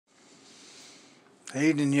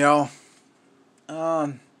Evening, y'all.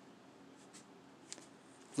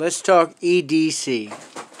 Let's talk EDC,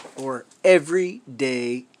 or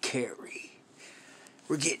everyday carry.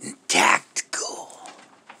 We're getting tactical,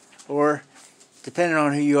 or depending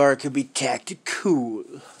on who you are, it could be tactical.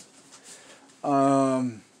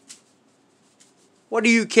 What do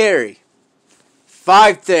you carry?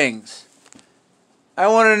 5 things. I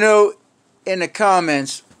want to know in the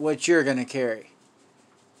comments what you're gonna carry.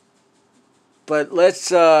 But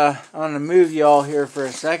let's, I'm going to move y'all here for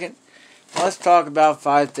a second. Let's talk about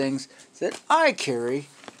 5 things that I carry,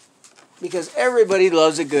 because everybody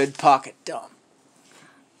loves a good pocket dump.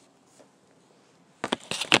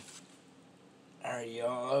 Are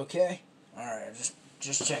y'all okay? Alright,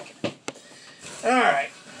 just checking.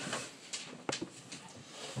 Alright.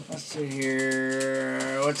 Let's see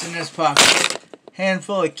here. What's in this pocket?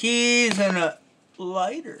 Handful of keys and a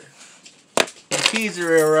lighter. The keys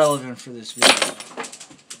are irrelevant for this video.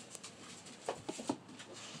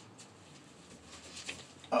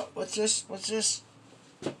 Oh, what's this? What's this?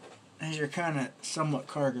 These are kind of somewhat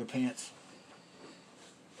cargo pants.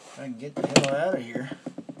 If I can get the hell out of here.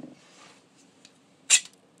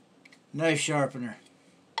 Knife sharpener.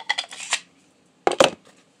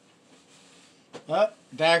 Oh,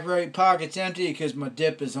 back right pocket's empty because my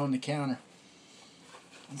dip is on the counter.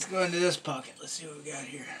 Let's go into this pocket. Let's see what we got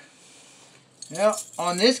here. Well,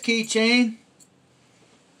 on this keychain,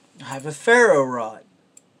 I have a ferro rod.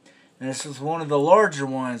 And this is one of the larger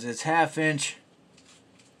ones. It's 1/2 inch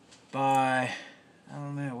by, I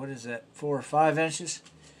don't know, what is that, 4 or 5 inches?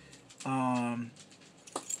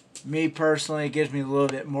 Me personally, it gives me a little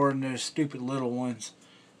bit more than those stupid little ones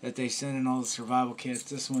that they send in all the survival kits.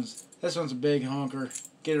 This one's a big honker.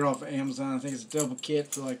 Get it off of Amazon. I think it's a double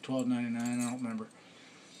kit for like $12.99. I don't remember.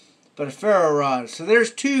 But a ferro rod. So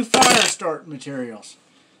there's 2 fire start materials.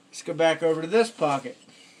 Let's go back over to this pocket.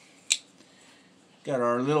 Got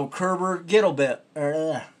our little Kerber kettlebell.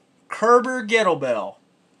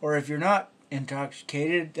 Or if you're not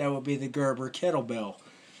intoxicated, that would be the Gerber kettlebell.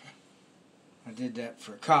 I did that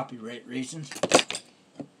for copyright reasons.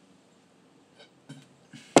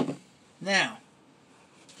 Now,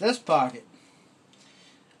 this pocket.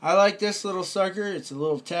 I like this little sucker. It's a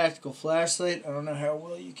little tactical flashlight. I don't know how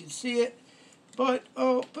well you can see it. But,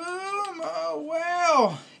 oh, boom, oh,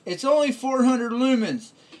 wow. It's only 400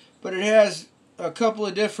 lumens. But it has a couple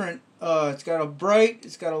of different, it's got a bright,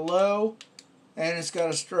 it's got a low, and it's got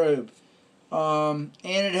a strobe. And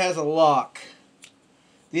it has a lock.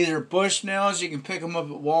 These are Bushnells. You can pick them up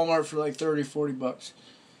at Walmart for like 30, 40 bucks.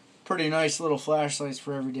 Pretty nice little flashlights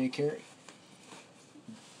for everyday carry.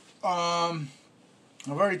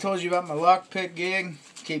 I've already told you about my lockpick gig.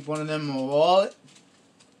 Keep one of them in my wallet.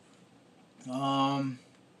 Oh,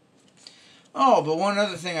 but one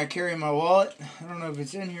other thing I carry in my wallet. I don't know if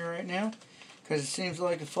it's in here right now, because it seems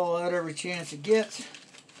like it fall out every chance it gets.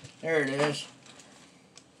 There it is.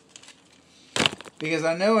 Because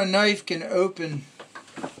I know a knife can open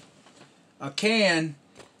a can.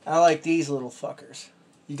 I like these little fuckers.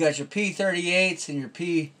 You got your P38s and your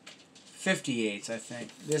P58s, I think.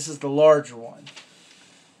 This is the larger one.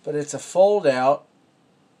 But it's a fold out.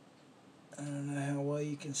 I don't know how well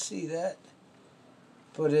you can see that.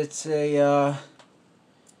 But it's a,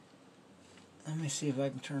 let me see if I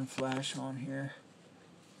can turn flash on here.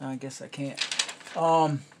 No, I guess I can't.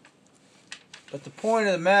 But the point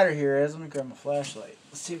of the matter here is, let me grab my flashlight.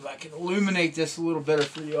 Let's see if I can illuminate this a little better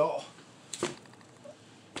for y'all.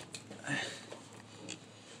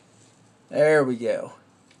 There we go.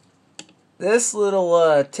 This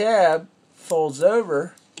little tab folds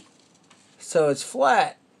over so it's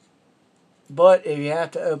flat. But if you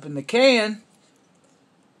have to open the can,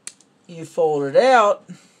 you fold it out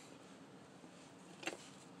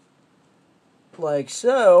like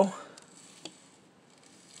so,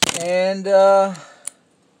 and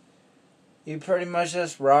you pretty much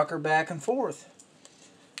just rock her back and forth.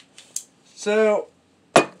 So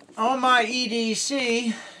on my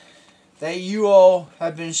EDC that you all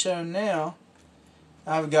have been shown now,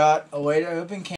 I've got a way to open cans.